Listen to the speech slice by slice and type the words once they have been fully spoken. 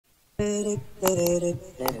My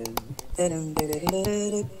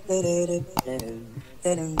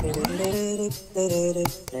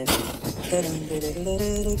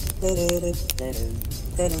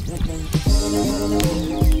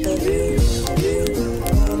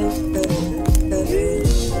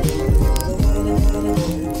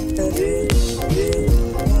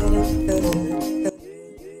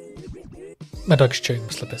dog's chewing my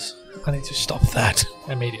slippers. I need to stop that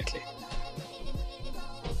immediately.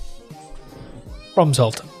 Problem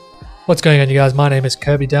solved. What's going on, you guys? My name is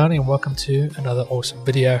Kirby Downey and welcome to another awesome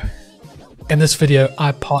video. In this video,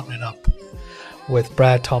 I partnered up with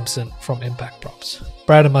Brad Thompson from Impact Props.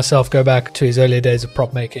 Brad and myself go back to his earlier days of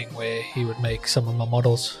prop making where he would make some of my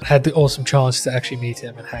models. I had the awesome chance to actually meet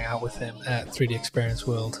him and hang out with him at 3D Experience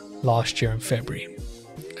World last year in February.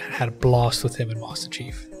 I had a blast with him and Master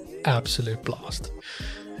Chief. Absolute blast.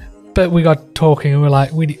 But we got talking and we're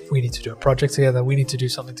like, we need to do a project together. We need to do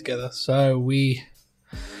something together. So we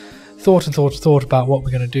thought about what we're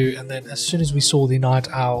going to do. And then as soon as we saw the Night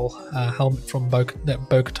Owl helmet from that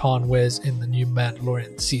Bo-Katan wears in the new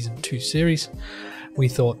Mandalorian Season 2 series, we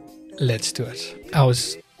thought, let's do it. I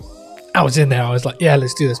was in there. I was like, yeah,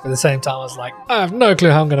 let's do this. But at the same time, I was like, I have no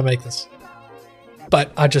clue how I'm going to make this.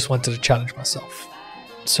 But I just wanted to challenge myself.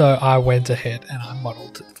 So I went ahead and I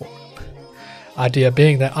modeled it for him. Idea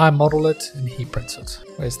being that I model it and he prints it.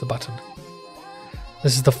 Where's the button?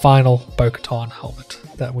 This is the final Bo-Katan helmet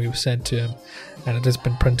that we were sent to him, and it has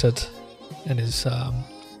been printed and is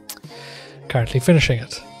currently finishing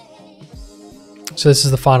it. So this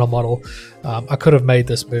is the final model. I could have made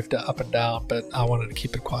this moved up and down, but I wanted to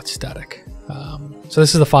keep it quite static. So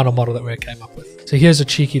this is the final model that we came up with. So here's a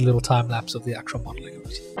cheeky little time lapse of the actual modeling of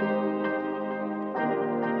it.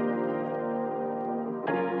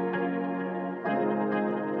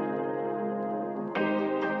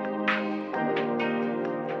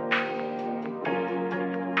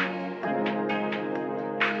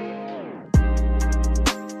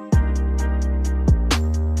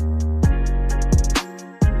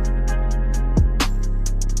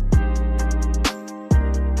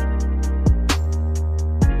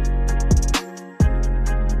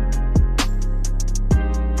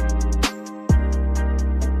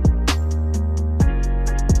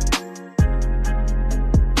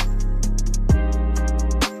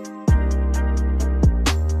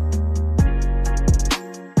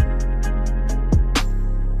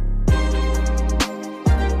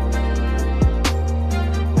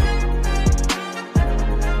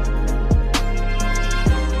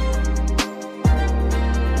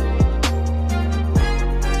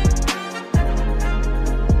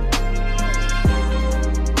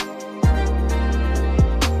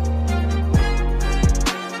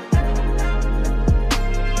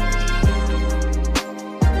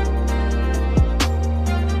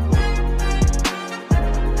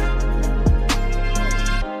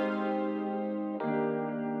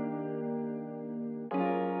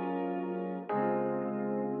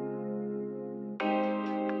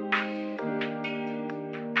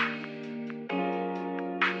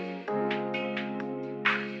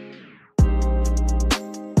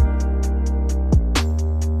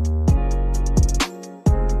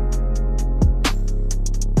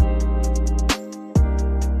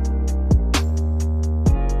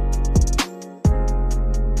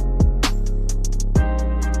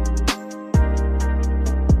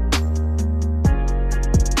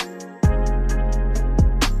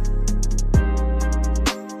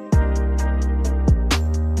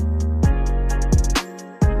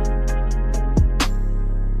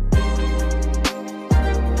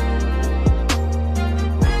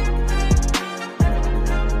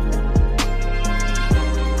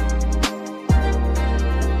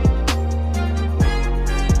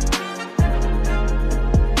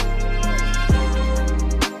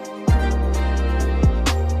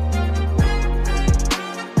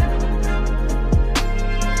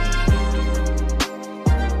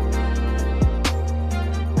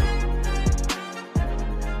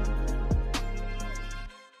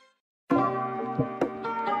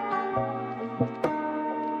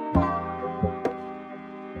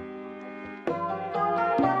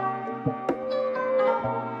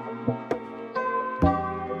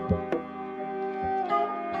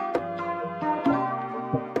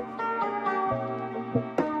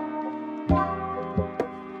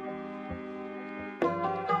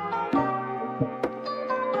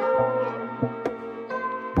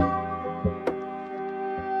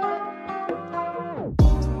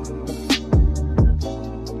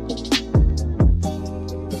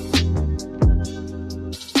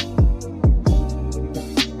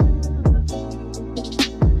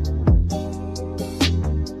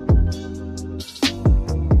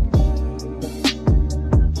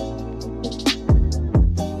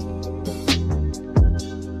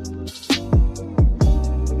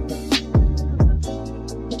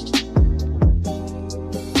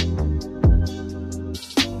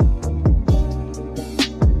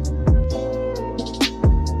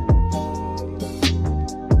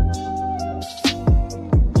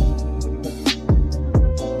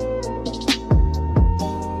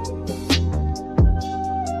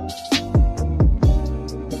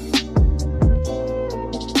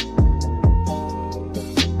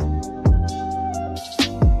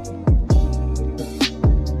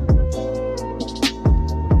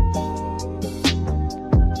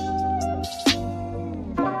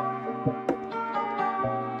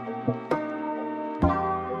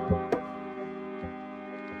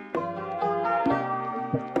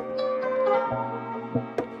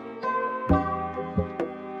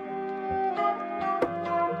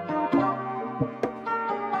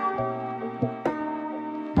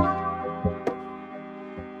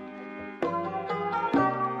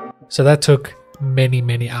 So that took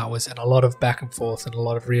many hours and a lot of back and forth and a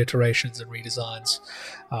lot of reiterations and redesigns,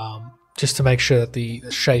 just to make sure that the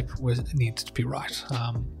shape needed to be right.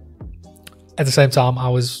 At the same time, I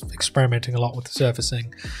was experimenting a lot with the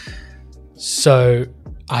surfacing, so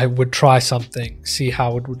I would try something, see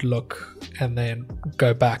how it would look, and then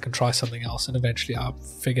go back and try something else, and eventually I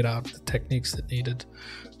figured out the techniques that needed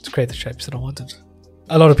to create the shapes that I wanted.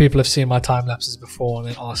 A lot of people have seen my time lapses before and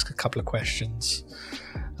then ask a couple of questions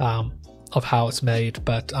of how it's made,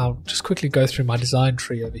 but I'll just quickly go through my design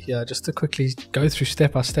tree over here just to quickly go through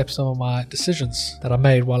step by step some of my decisions that I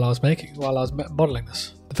made while I was modeling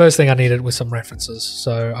this. The first thing I needed was some references,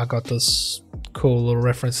 so I got this cool little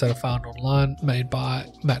reference that I found online made by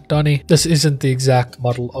Matt Donny. This isn't the exact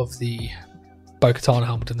model of the Bo-Katan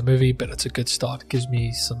helmet in the movie, but it's a good start. It gives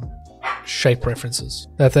me some shape references.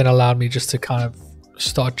 That then allowed me just to kind of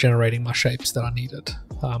start generating my shapes that I needed.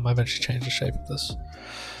 I eventually changed the shape of this.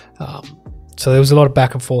 So there was a lot of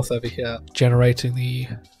back and forth over here, generating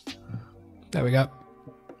there we go.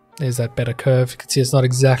 There's that better curve. You can see it's not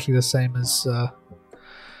exactly the same as,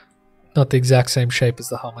 not the exact same shape as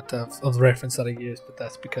the helmet of the reference that I used, but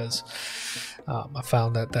that's because I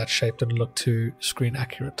found that shape didn't look too screen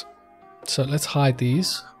accurate. So let's hide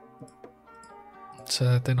these so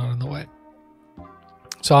that they're not in the way.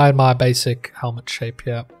 So I had my basic helmet shape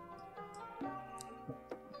here.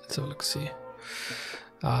 Let's have a look, see.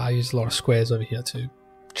 I used a lot of squares over here to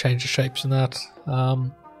change the shapes and that.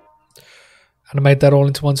 And I made that all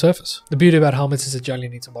into one surface. The beauty about helmets is that you only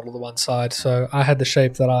need to model the one side. So I had the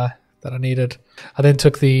shape that I needed. I then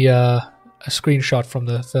took a screenshot from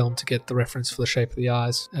the film to get the reference for the shape of the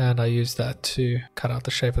eyes, and I used that to cut out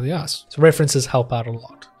the shape of the eyes. So references help out a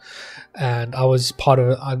lot. And I was part of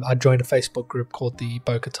it. I joined a Facebook group called the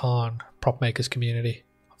Bo-Katan Prop Makers Community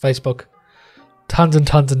on Facebook. Tons and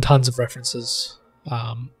tons and tons of references.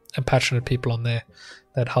 And passionate people on there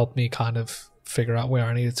that helped me kind of figure out where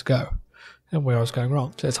I needed to go and where I was going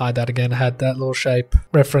wrong. So let's hide that again. I had that little shape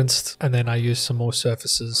referenced, and then I used some more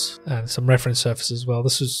surfaces and some reference surfaces as well.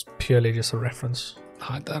 This was purely just a reference.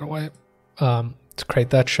 Hide that away to create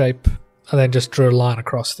that shape. I then just drew a line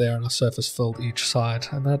across there and I surface filled each side,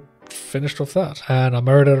 and that finished off that. And I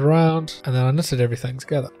mirrored it around, and then I knitted everything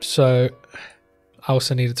together. So I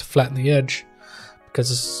also needed to flatten the edge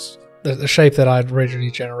because the shape that I had originally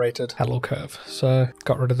generated had a little curve, so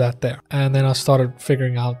got rid of that there. And then I started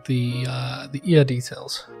figuring out the ear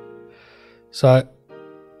details. So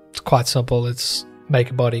it's quite simple. It's make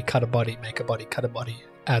a body, cut a body, make a body, cut a body,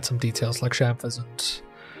 add some details like chamfers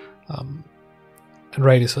and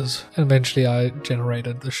radiuses. And eventually I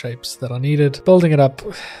generated the shapes that I needed, building it up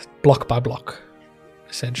block by block,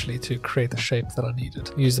 essentially, to create the shape that I needed.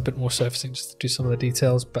 Used a bit more surfacing just to do some of the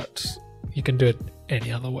details, but you can do it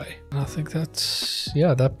any other way. And I think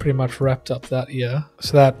that pretty much wrapped up that ear.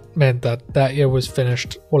 So that meant that ear was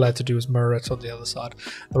finished. All I had to do was mirror it on the other side.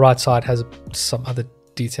 The right side has some other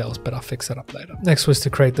details, but I'll fix that up later. Next was to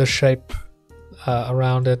create this shape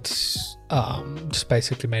around it. Just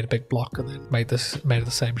basically made a big block and then made it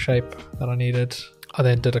the same shape that I needed. I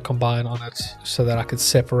then did a combine on it so that I could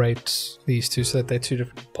separate these two so that they're two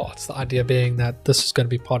different parts. The idea being that this is going to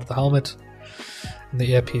be part of the helmet and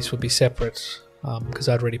the earpiece would be separate, because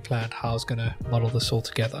I'd already planned how I was going to model this all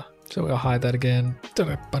together. So we'll hide that again. Did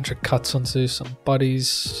a bunch of cuts onto some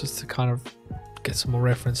bodies just to kind of get some more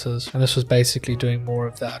references. And this was basically doing more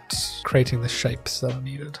of that, creating the shapes that I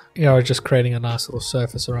needed. Just creating a nice little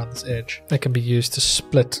surface around this edge that can be used to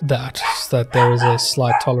split that so that there is a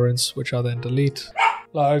slight tolerance, which I'll then delete.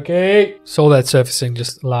 Okay. So all that surfacing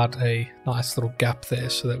just allowed a nice little gap there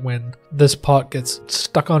so that when this part gets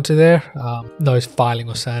stuck onto there, no filing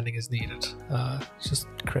or sanding is needed. It's just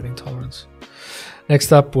creating tolerance.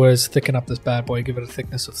 Next up was thicken up this bad boy, give it a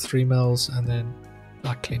thickness of 3 mils, and then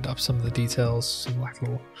I cleaned up some of the details, some like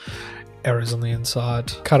little errors on the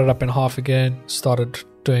inside. Cut it up in half again, started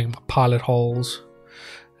doing my pilot holes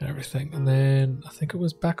and everything, and then I think it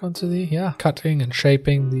was back onto the cutting and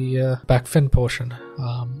shaping the back fin portion.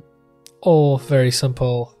 All very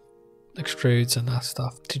simple extrudes and that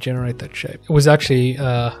stuff to generate that shape. It was actually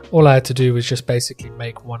all I had to do was just basically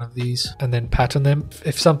make one of these and then pattern them.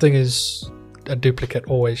 If something is a duplicate,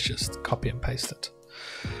 always just copy and paste it.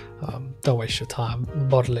 Don't waste your time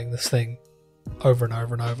modeling this thing over and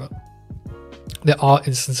over and over. There are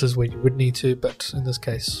instances where you would need to, but in this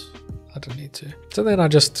case I didn't need to. So then I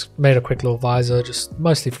just made a quick little visor, just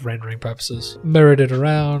mostly for rendering purposes. Mirrored it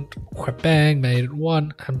around, bang, made it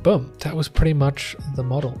one, and boom. That was pretty much the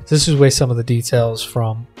model. This is where some of the details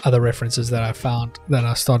from other references that I found that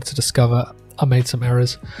I started to discover I made some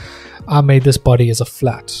errors. I made this body as a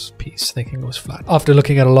flat piece, thinking it was flat. After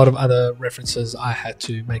looking at a lot of other references, I had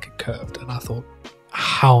to make it curved, and I thought,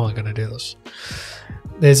 how am I going to do this?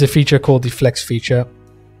 There's a feature called the flex feature,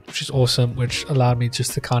 which is awesome, which allowed me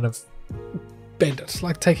just to kind of bend it. It's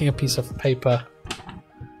like taking a piece of paper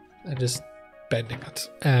and just bending it,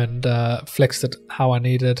 and flexed it how I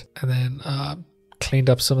needed, and then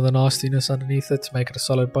cleaned up some of the nastiness underneath it to make it a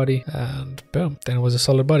solid body, and boom, then it was a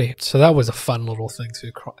solid body. So that was a fun little thing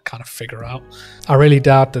to kind of figure out. I really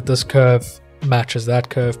doubt that this curve matches that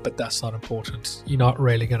curve, but that's not important. You're not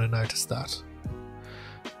really going to notice that.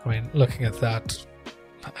 I mean, looking at that,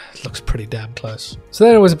 it looks pretty damn close. So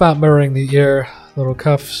then it was about mirroring the ear, little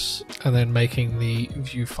cuffs, and then making the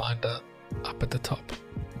viewfinder up at the top.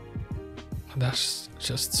 And that's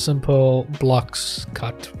just simple blocks,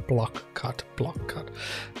 cut, block, cut, block, cut.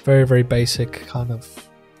 Very, very basic kind of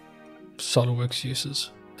Solidworks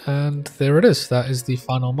uses. And there it is. That is the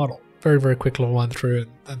final model. Very, very quick little run through,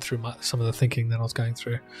 and through some of the thinking that I was going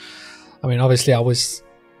through. I mean, obviously I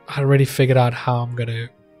had already figured out how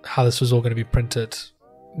this was all going to be printed.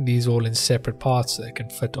 These all in separate parts so they can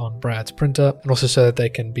fit on Brad's printer, and also so that they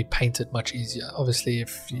can be painted much easier. Obviously,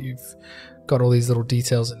 if you've got all these little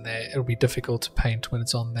details in there, it'll be difficult to paint when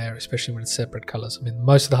it's on there, especially when it's separate colors. I mean,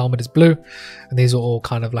 most of the helmet is blue, and these are all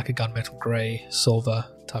kind of like a gunmetal gray, silver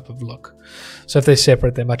type of look. So if they're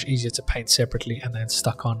separate, they're much easier to paint separately and then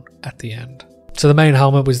stuck on at the end. So the main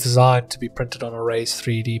helmet was designed to be printed on a Raise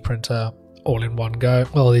 3D printer, all in one go.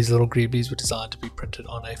 Well, these little greeblies were designed to be printed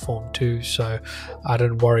on a Form 2, so I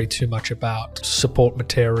didn't worry too much about support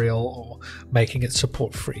material or making it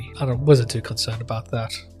support free. I wasn't too concerned about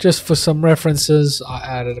that. Just for some references, I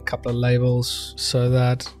added a couple of labels so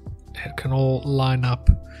that it can all line up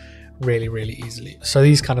really, really easily. So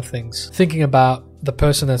these kind of things, thinking about the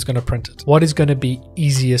person that's going to print it, what is going to be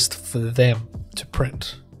easiest for them to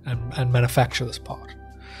print and manufacture this part.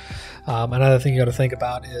 Another thing you got to think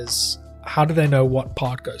about is, how do they know what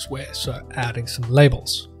part goes where? So adding some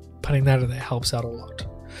labels, putting that in there helps out a lot.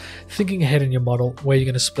 Thinking ahead in your model, where you're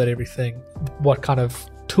going to split everything, what kind of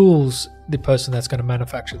tools the person that's going to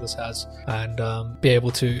manufacture this has, and be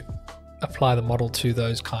able to apply the model to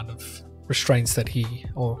those kind of restraints that he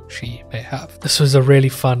or she may have. This was a really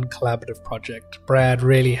fun collaborative project. Brad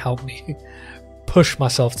really helped me push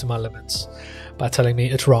myself to my limits by telling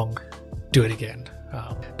me it's wrong, do it again.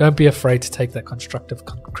 Don't be afraid to take that constructive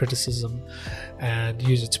criticism and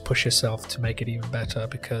use it to push yourself to make it even better,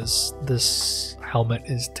 because this helmet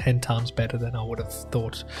is 10 times better than I would have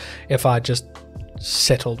thought if I just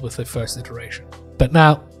settled with the first iteration. But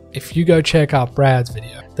now, if you go check out Brad's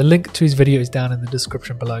video, the link to his video is down in the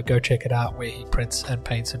description below. Go check it out, where he prints and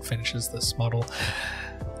paints and finishes this model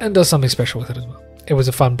and does something special with it as well. It was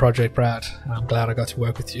a fun project, Brad, and I'm glad I got to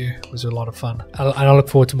work with you. It was a lot of fun. And I look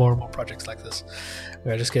forward to more and more projects like this,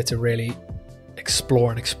 where I just get to really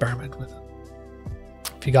explore and experiment with it.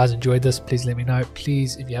 If you guys enjoyed this, please let me know.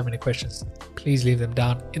 Please, if you have any questions, please leave them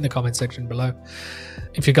down in the comment section below.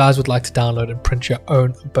 If you guys would like to download and print your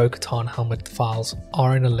own Bo-Katan helmet, files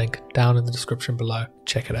are in a link down in the description below.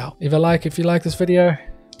 Check it out. If you like this video,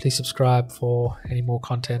 please subscribe for any more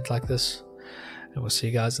content like this, and we'll see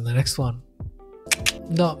you guys in the next one.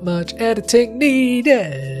 Not much editing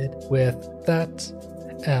needed. With that,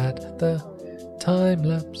 add the time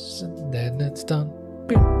lapse and then it's done.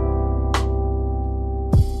 Boom.